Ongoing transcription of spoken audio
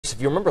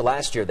if you remember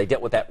last year, they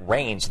dealt with that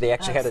rain, so they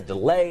actually had a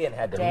delay and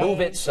had to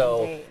move it.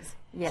 So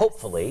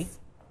hopefully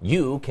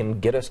you can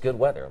get us good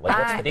weather. Like,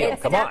 what's the deal?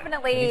 It's Come on.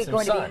 definitely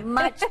going to be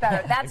much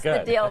better. That's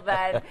the deal,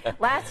 Ben.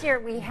 Last year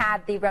we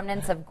had the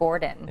remnants of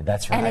Gordon.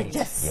 That's right. And it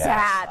just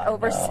sat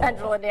over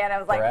central Indiana. I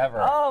was Forever.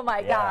 like, oh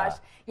my gosh.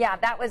 Yeah,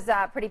 that was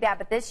pretty bad.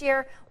 But this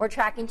year we're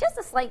tracking just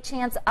a slight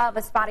chance of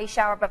a spotty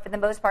shower, but for the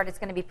most part it's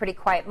going to be pretty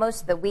quiet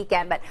most of the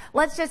weekend. But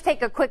let's just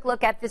take a quick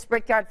look at this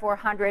Brickyard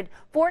 400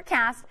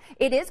 forecast.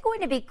 It is going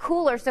to be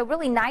cooler, so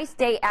really nice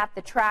day at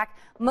the track.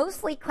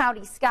 Mostly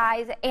cloudy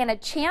skies and a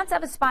chance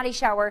of a spotty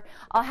shower.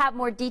 I'll have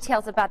more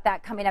details about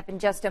that coming up in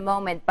just a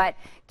moment, but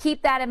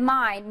keep that in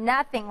mind.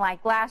 Nothing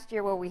like last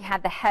year where we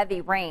had the heavy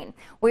rain.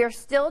 We are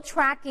still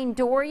tracking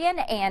Dorian,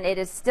 and it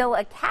is still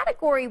a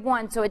Category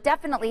 1, so it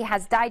definitely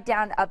has died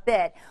down a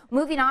bit.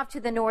 Moving off to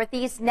the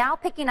northeast, now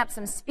picking up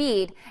some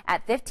speed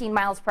at 15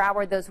 miles per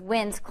hour. Those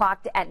winds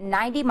clocked at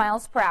 90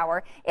 miles per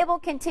hour. It will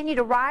continue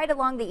to ride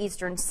along the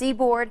eastern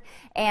seaboard,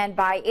 and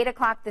by 8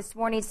 o'clock this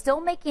morning,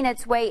 still making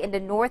its way into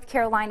North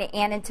Carolina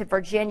and into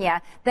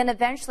Virginia, then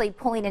eventually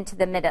pulling into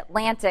the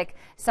mid-Atlantic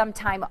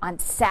sometime on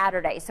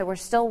Saturday. So we're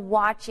still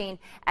watching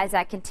as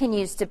that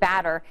continues to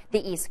batter the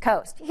East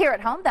Coast. Here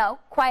at home, though,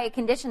 quiet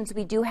conditions.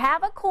 We do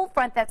have a cold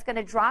front that's going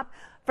to drop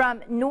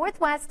from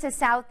northwest to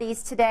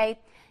southeast today.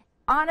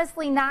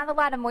 Honestly, not a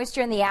lot of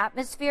moisture in the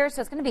atmosphere, so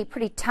it's going to be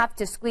pretty tough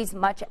to squeeze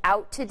much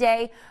out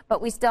today,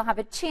 but we still have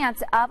a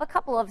chance of a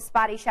couple of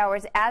spotty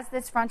showers as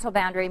this frontal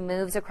boundary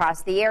moves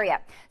across the area.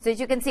 So as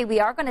you can see,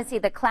 we are going to see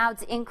the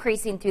clouds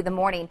increasing through the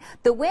morning.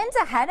 The winds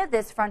ahead of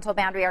this frontal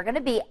boundary are going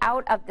to be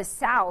out of the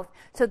south,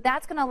 so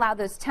that's going to allow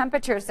those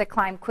temperatures to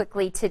climb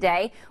quickly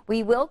today.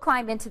 We will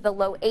climb into the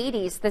low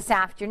 80s this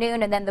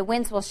afternoon, and then the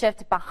winds will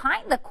shift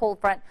behind the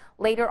cold front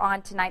later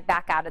on tonight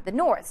back out of the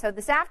north. So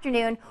this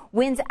afternoon,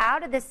 winds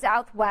out of the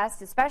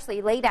southwest, especially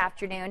late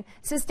afternoon,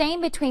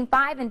 sustained between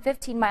 5 and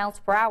 15 miles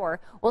per hour.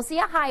 We'll see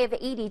a high of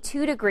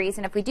 82 degrees,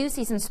 and if we do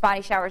see some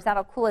spotty showers,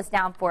 that'll cool us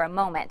down for a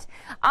moment.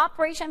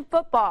 Operation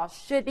Football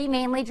should be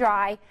mainly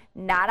dry.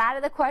 Not out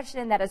of the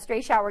question that a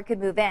stray shower could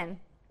move in.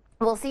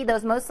 We'll see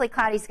those mostly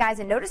cloudy skies,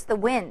 and notice the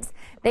winds.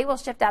 They will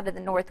shift out of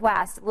the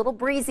northwest. A little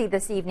breezy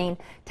this evening,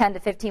 10 to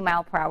 15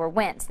 mile per hour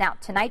winds. Now,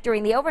 tonight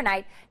during the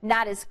overnight,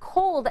 not as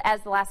cold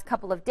as the last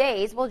couple of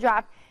days. We'll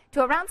drop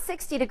to around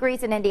 60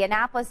 degrees in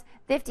Indianapolis.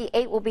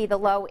 58 will be the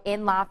low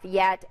in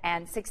Lafayette,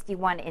 and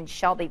 61 in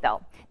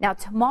Shelbyville. Now,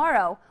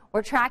 tomorrow,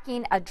 we're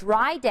tracking a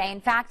dry day.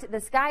 In fact,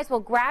 the skies will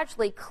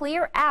gradually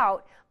clear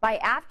out. By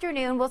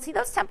afternoon, we'll see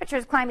those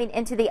temperatures climbing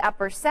into the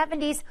upper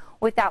 70s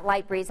with that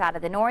light breeze out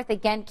of the north,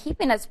 again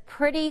keeping us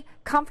pretty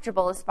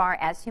comfortable as far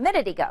as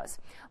humidity goes.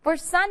 For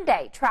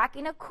Sunday,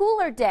 tracking a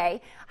cooler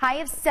day, high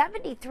of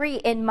 73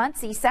 in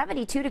Muncie,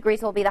 72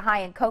 degrees will be the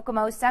high in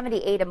Kokomo,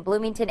 78 in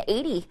Bloomington,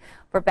 80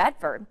 for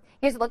Bedford.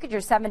 Here's a look at your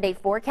 7-day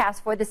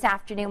forecast for this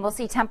afternoon. We'll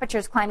see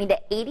temperatures climbing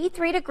to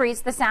 83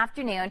 degrees this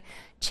afternoon.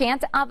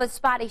 Chance of a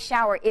spotty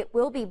shower. It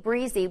will be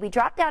breezy. We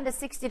drop down to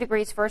 60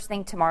 degrees first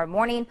thing tomorrow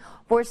morning.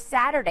 For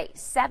Saturday,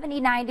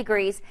 79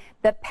 degrees.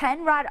 The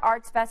Penrod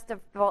Arts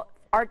Festival,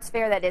 Arts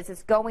Fair that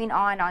is going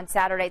on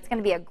Saturday. It's going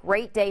to be a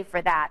great day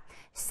for that.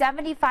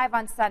 75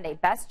 on Sunday.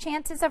 Best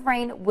chances of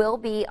rain will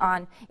be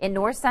in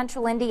north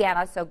central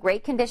Indiana, so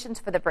great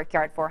conditions for the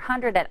Brickyard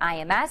 400 at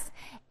IMS.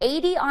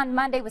 80 on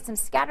Monday with some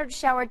scattered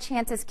shower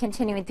chances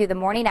continuing through the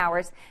morning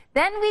hours.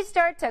 Then we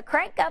start to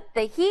crank up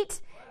the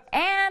heat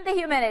and the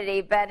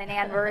humidity, Ben and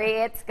Anne Marie.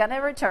 It's going to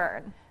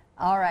return.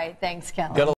 All right. Thanks, Kelly.